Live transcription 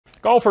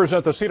Golfers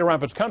at the Cedar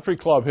Rapids Country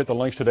Club hit the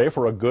links today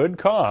for a good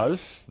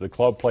cause. The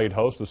club played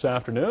host this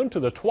afternoon to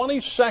the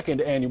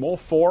 22nd annual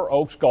Four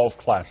Oaks Golf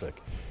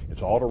Classic.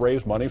 It's all to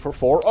raise money for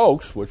Four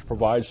Oaks, which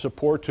provides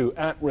support to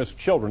at-risk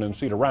children in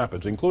Cedar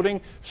Rapids,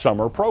 including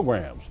summer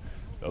programs.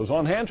 Those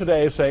on hand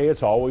today say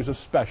it's always a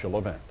special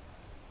event.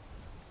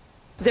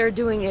 They're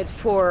doing it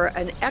for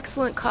an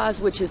excellent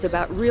cause, which is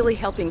about really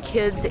helping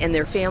kids and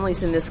their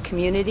families in this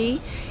community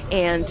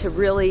and to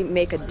really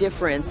make a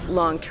difference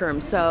long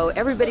term. So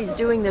everybody's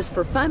doing this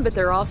for fun, but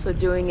they're also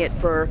doing it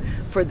for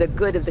the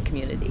good of the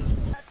community.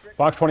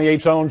 Fox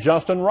 28's own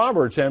Justin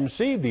Roberts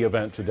emceed the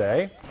event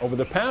today. Over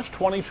the past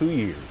 22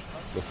 years,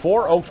 the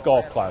Four Oaks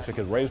Golf Classic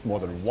has raised more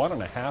than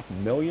 $1.5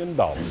 million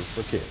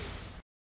for kids.